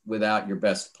those without your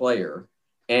best player,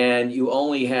 and you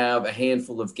only have a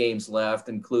handful of games left,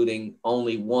 including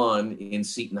only one in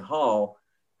Seton Hall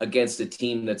against a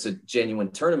team that's a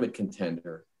genuine tournament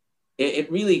contender,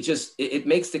 it really just it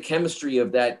makes the chemistry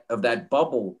of that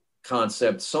bubble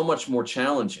concept so much more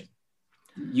challenging.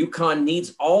 UConn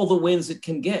needs all the wins it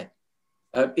can get.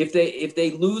 If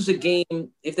they lose a game,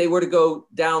 if they were to go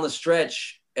down the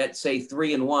stretch at say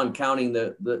 3-1, counting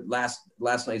the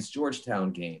last night's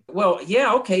Georgetown game, well,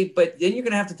 yeah, okay, but then you're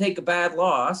going to have to take a bad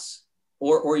loss,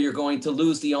 or you're going to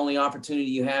lose the only opportunity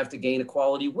you have to gain a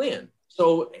quality win.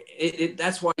 So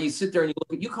that's why you sit there and you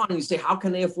look at UConn and you say, how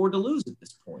can they afford to lose at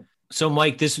this point? So,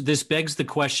 Mike, this begs the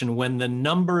question, when the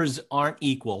numbers aren't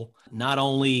equal, not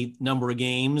only number of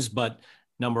games, but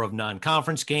number of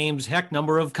non-conference games, heck,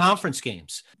 number of conference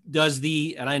games,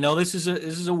 and I know this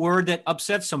is a word that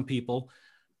upsets some people,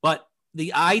 but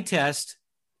the eye test,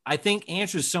 I think,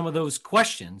 answers some of those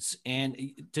questions.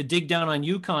 And to dig down on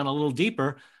UConn a little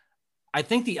deeper, I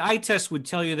think the eye test would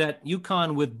tell you that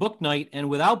UConn with Bouknight and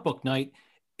without Bouknight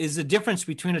is the difference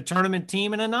between a tournament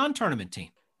team and a non-tournament team.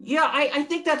 Yeah, I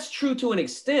think that's true to an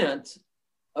extent,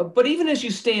 But even as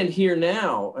you stand here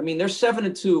now, I mean, they're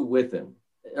 7-2 with him,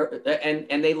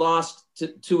 and they lost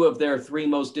two of their three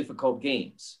most difficult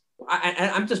games.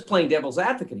 I'm just playing devil's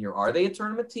advocate here. Are they a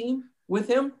tournament team with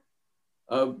him?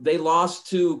 They lost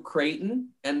to Creighton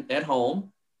and at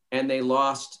home, and they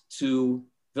lost to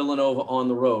Villanova on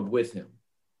the road with him.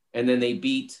 And then they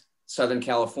beat Southern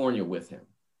California with him.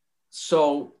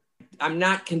 So I'm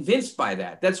not convinced by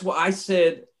that. That's what I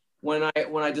said when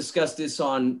I discussed this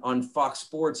on Fox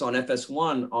Sports on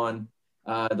FS1 on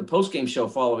the postgame show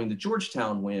following the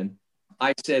Georgetown win.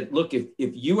 I said, look, if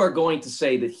you are going to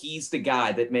say that he's the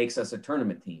guy that makes us a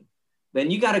tournament team,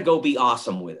 then you got to go be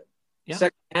awesome with it. Yeah.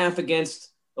 Second half against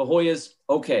the Hoyas,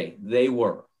 okay, they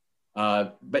were.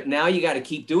 But now you got to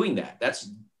keep doing that. That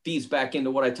feeds back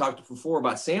into what I talked before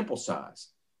about sample size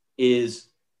is,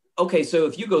 okay, so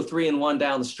if you go 3-1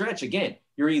 down the stretch, again,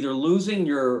 you're either losing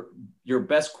your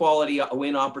best quality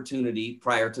win opportunity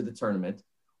prior to the tournament,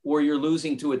 or you're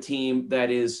losing to a team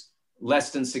that is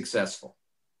less than successful.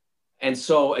 And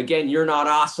so, again, you're not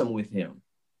awesome with him.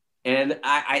 And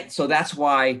so that's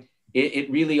why it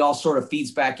really all sort of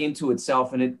feeds back into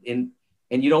itself. And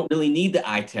you don't really need the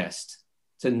eye test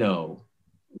to know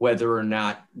whether or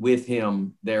not with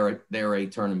him they're a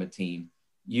tournament team.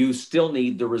 You still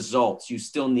need the results. You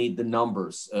still need the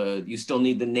numbers. You still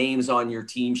need the names on your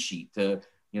team sheet.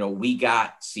 We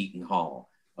got Seton Hall.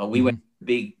 We went to the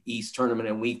Big East tournament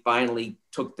and we finally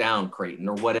took down Creighton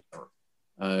or whatever.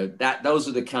 Those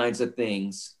are the kinds of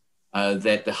things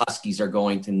that the Huskies are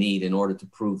going to need in order to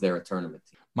prove they're a tournament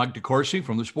team. Mike DeCourcy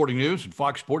from the Sporting News and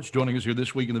Fox Sports joining us here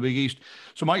this week in the Big East.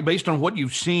 So, Mike, based on what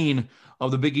you've seen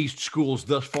of the Big East schools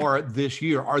thus far this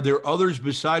year, are there others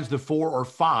besides the 4 or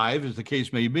 5, as the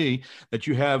case may be, that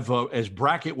you have as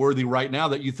bracket worthy right now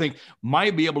that you think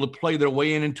might be able to play their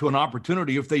way into an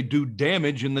opportunity if they do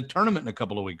damage in the tournament in a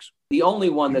couple of weeks? The only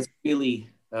one that's really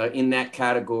in that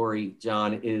category,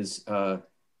 John, is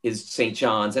St.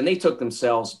 John's, and they took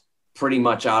themselves pretty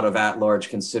much out of at-large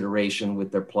consideration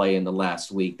with their play in the last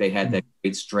week. They had that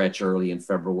great stretch early in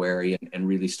February and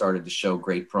really started to show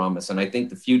great promise. And I think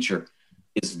the future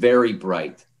is very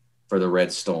bright for the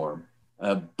Red Storm.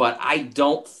 But I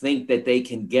don't think that they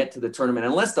can get to the tournament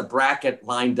unless the bracket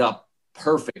lined up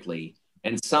perfectly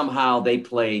and somehow they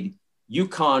played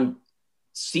UConn,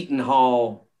 Seton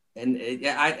Hall, and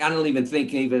I don't even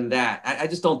think even that. I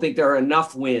just don't think there are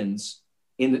enough wins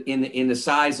in the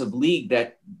size of league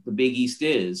that the Big East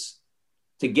is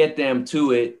to get them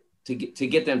to it, to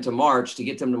get them to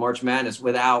March Madness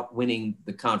without winning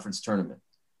the conference tournament.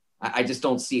 I just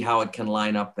don't see how it can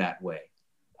line up that way.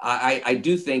 I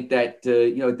do think that,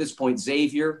 at this point,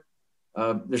 Xavier,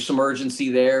 there's some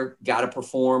urgency there, got to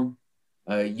perform.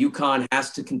 UConn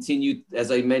has to continue,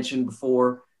 as I mentioned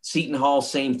before. Seton Hall,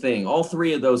 same thing. All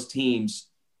three of those teams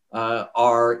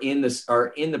are in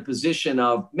the position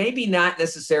of maybe not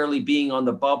necessarily being on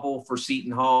the bubble for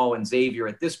Seton Hall and Xavier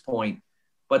at this point,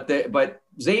 but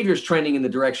Xavier's trending in the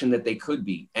direction that they could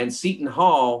be, and Seton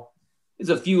Hall is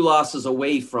a few losses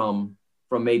away from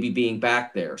maybe being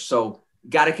back there. So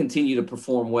got to continue to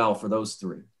perform well for those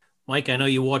three. Mike, I know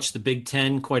you watch the Big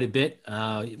Ten quite a bit,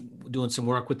 doing some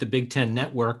work with the Big Ten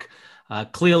Network.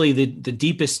 Clearly the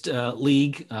deepest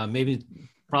league,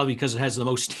 probably because it has the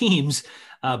most teams,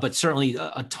 but certainly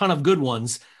a ton of good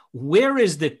ones. Where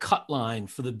is the cut line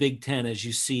for the Big Ten as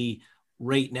you see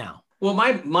right now? Well,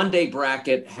 my Monday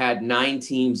bracket had 9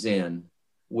 teams in,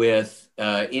 with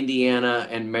Indiana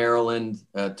and Maryland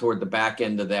toward the back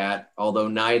end of that, although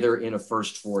neither in a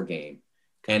first 4 game,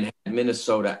 and had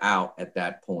Minnesota out at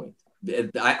that point.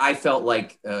 I felt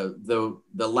like the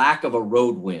lack of a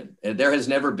road win. There has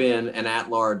never been an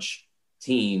at-large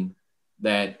team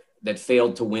that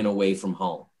failed to win away from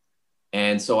home.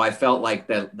 And so I felt like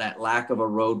that lack of a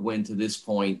road win to this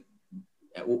point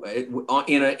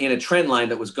in a trend line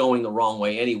that was going the wrong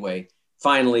way anyway,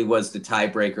 finally was the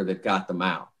tiebreaker that got them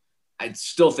out. I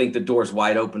still think the door's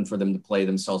wide open for them to play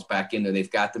themselves back in there. They've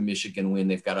got the Michigan win.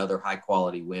 They've got other high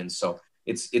quality wins. So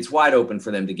it's wide open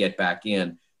for them to get back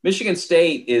in. Michigan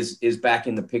State is back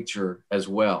in the picture as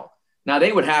well. Now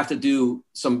they would have to do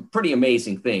some pretty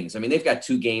amazing things. I mean, they've got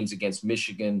 2 games against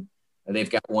Michigan. They've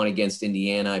got 1 against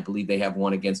Indiana. I believe they have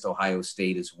 1 against Ohio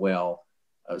State as well.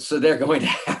 So they're going to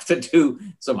have to do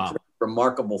some pretty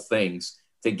remarkable things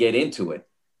to get into it.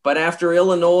 But after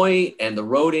Illinois and the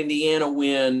road Indiana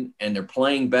win, and they're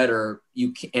playing better,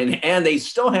 and they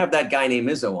still have that guy named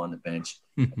Izzo on the bench.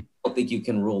 I don't think you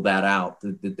can rule that out,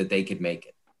 that they could make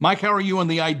it. Mike, how are you on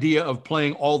the idea of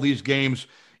playing all these games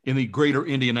in the greater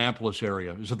Indianapolis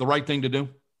area? Is it the right thing to do?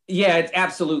 Yeah,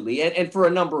 absolutely. And for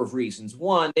a number of reasons.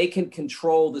 One, they can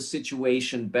control the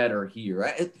situation better here.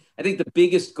 I think the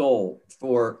biggest goal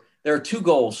there are two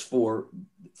goals for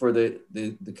the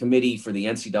committee for the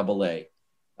NCAA.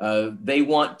 They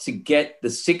want to get the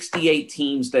 68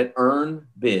 teams that earn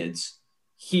bids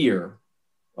here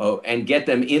and get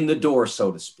them in the door,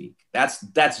 so to speak.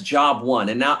 That's job one.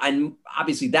 And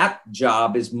obviously that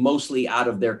job is mostly out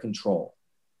of their control.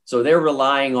 So they're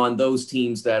relying on those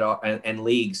teams that are and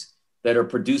leagues that are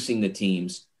producing the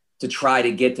teams to try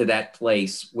to get to that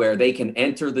place where they can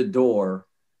enter the door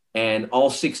and all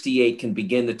 68 can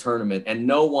begin the tournament. And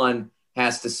no one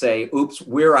has to say, oops,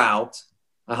 we're out.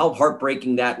 How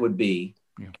heartbreaking that would be.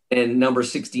 Yeah. And number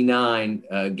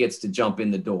 69 gets to jump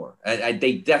in the door.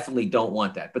 They definitely don't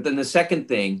want that. But then the second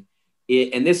thing,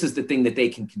 and this is the thing that they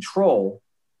can control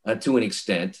to an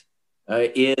extent,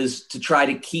 is to try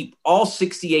to keep all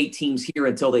 68 teams here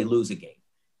until they lose a game.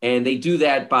 And they do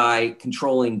that by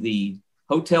controlling the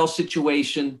hotel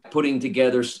situation, putting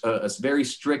together a very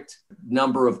strict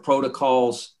number of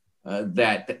protocols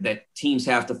that teams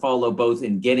have to follow both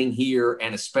in getting here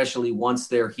and especially once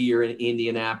they're here in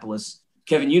Indianapolis.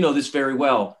 Kevin, you know this very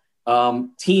well.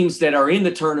 Teams that are in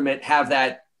the tournament have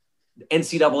that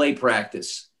NCAA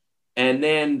practice, and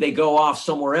then they go off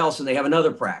somewhere else and they have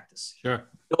another practice. Sure.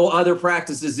 No other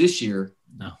practices this year.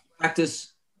 No.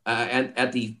 Practice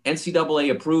at the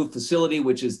NCAA approved facility,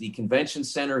 which is the convention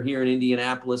center here in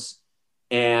Indianapolis.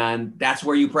 And that's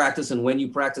where you practice and when you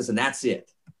practice, and that's it.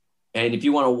 And if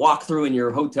you want to walk through in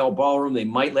your hotel ballroom, they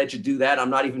might let you do that. I'm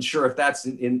not even sure if that's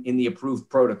in the approved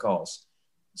protocols.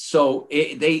 So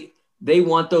they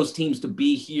want those teams to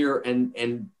be here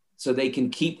and so they can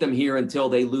keep them here until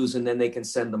they lose, and then they can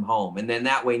send them home. And then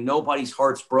that way, nobody's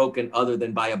heart's broken other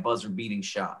than by a buzzer-beating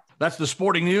shot. That's the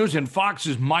sporting news, and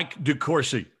Fox's Mike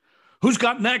DeCourcy. Who's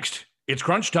got next? It's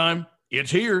crunch time. It's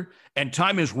here, and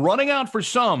time is running out for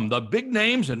some. The big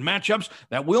names and matchups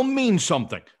that will mean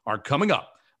something are coming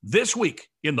up this week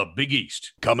in the Big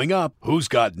East. Coming up, who's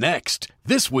got next?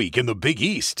 This week in the Big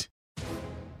East.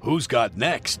 Who's got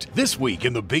next? This week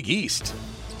in the Big East.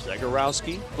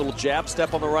 Zegarowski, little jab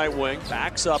step on the right wing,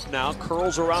 backs up now,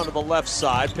 curls around to the left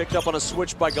side, picked up on a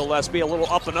switch by Gillespie, a little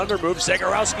up and under move.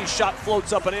 Zegarowski's shot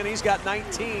floats up and in, he's got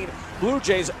 19. Blue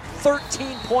Jays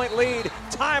 13-point lead,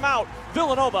 timeout,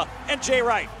 Villanova and Jay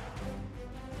Wright.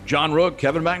 John Rook,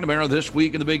 Kevin McNamara this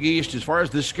week in the Big East. As far as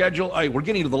the schedule, we're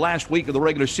getting to the last week of the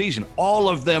regular season. All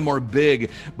of them are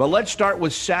big, but let's start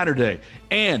with Saturday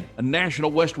and a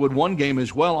National Westwood 1 game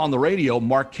as well on the radio.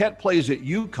 Marquette plays at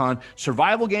UConn.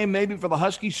 Survival game maybe for the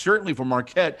Huskies, certainly for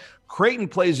Marquette. Creighton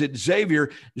plays at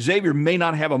Xavier. Xavier may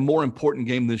not have a more important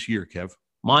game this year, Kev.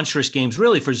 Monstrous games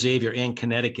really for Xavier and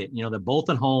Connecticut. You know, they're both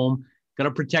at home, got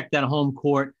to protect that home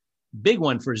court. Big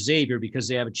one for Xavier because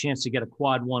they have a chance to get a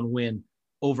quad 1 win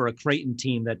over a Creighton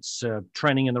team that's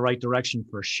trending in the right direction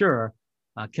for sure.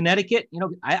 Connecticut, you know,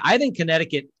 I think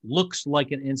Connecticut looks like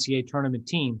an NCAA tournament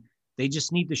team. They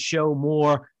just need to show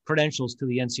more credentials to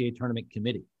the NCAA tournament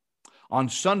committee. On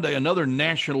Sunday, another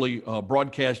nationally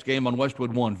broadcast game on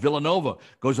Westwood 1. Villanova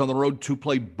goes on the road to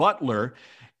play Butler.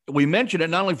 We mentioned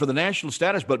it not only for the national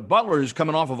status, but Butler is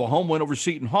coming off of a home win over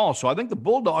Seton Hall. So I think the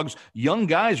Bulldogs, young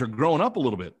guys, are growing up a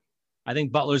little bit. I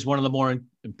think Butler is one of the more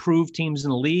improved teams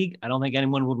in the league. I don't think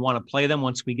anyone would want to play them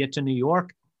once we get to New York.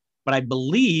 But I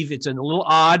believe it's a little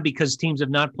odd because teams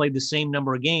have not played the same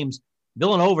number of games.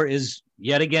 Villanova is,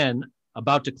 yet again,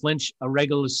 about to clinch a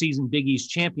regular season Big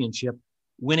East championship.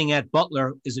 Winning at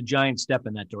Butler is a giant step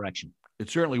in that direction. It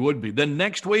certainly would be. Then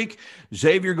next week,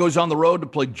 Xavier goes on the road to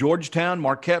play Georgetown.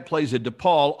 Marquette plays at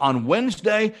DePaul. On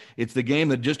Wednesday, it's the game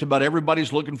that just about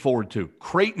everybody's looking forward to.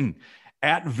 Creighton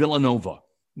at Villanova.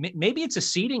 Maybe it's a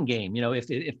seeding game. You know, if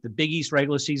the Big East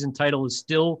regular season title is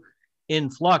still in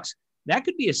flux, that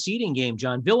could be a seeding game,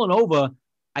 John. Villanova,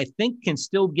 I think, can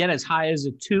still get as high as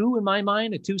a 2 in my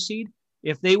mind, a 2 seed.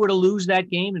 If they were to lose that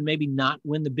game and maybe not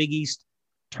win the Big East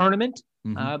tournament,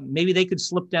 maybe they could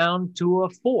slip down to a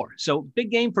 4. So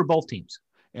big game for both teams.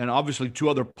 And obviously 2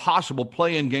 other possible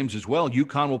play-in games as well.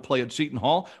 UConn will play at Seton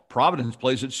Hall. Providence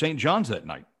plays at St. John's that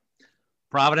night.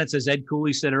 Providence, as Ed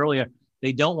Cooley said earlier,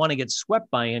 they don't want to get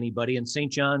swept by anybody. And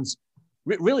St. John's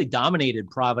really dominated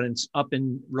Providence up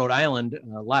in Rhode Island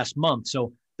last month.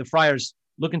 So the Friars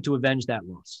looking to avenge that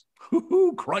loss.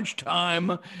 Crunch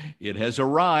time. It has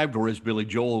arrived, or as Billy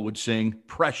Joel would sing,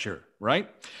 pressure right?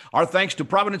 Our thanks to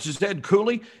Providence's Ed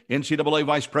Cooley, NCAA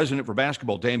Vice President for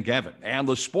Basketball Dan Gavin, and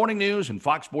the Sporting News and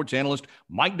Fox Sports analyst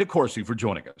Mike DeCourcy for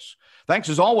joining us. Thanks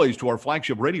as always to our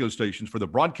flagship radio stations for the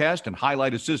broadcast and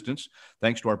highlight assistance.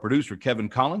 Thanks to our producer Kevin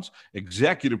Collins,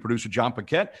 executive producer John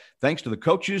Paquette. Thanks to the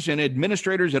coaches and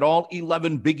administrators at all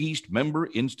 11 Big East member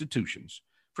institutions.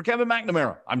 For Kevin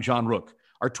McNamara, I'm John Rook.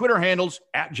 Our Twitter handles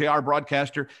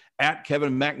 @JRBroadcaster,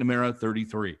 @Kevin McNamara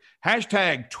 33.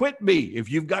 Hashtag #TwitMe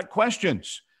if you've got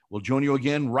questions. We'll join you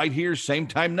again right here, same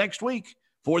time next week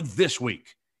for This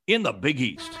Week in the Big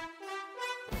East.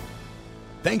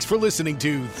 Thanks for listening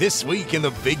to This Week in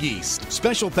the Big East.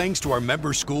 Special thanks to our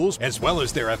member schools as well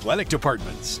as their athletic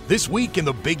departments. This Week in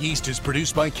the Big East is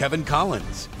produced by Kevin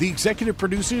Collins. The executive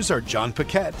producers are John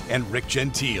Paquette and Rick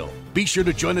Gentile. Be sure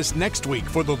to join us next week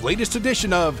for the latest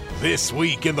edition of This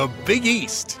Week in the Big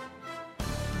East.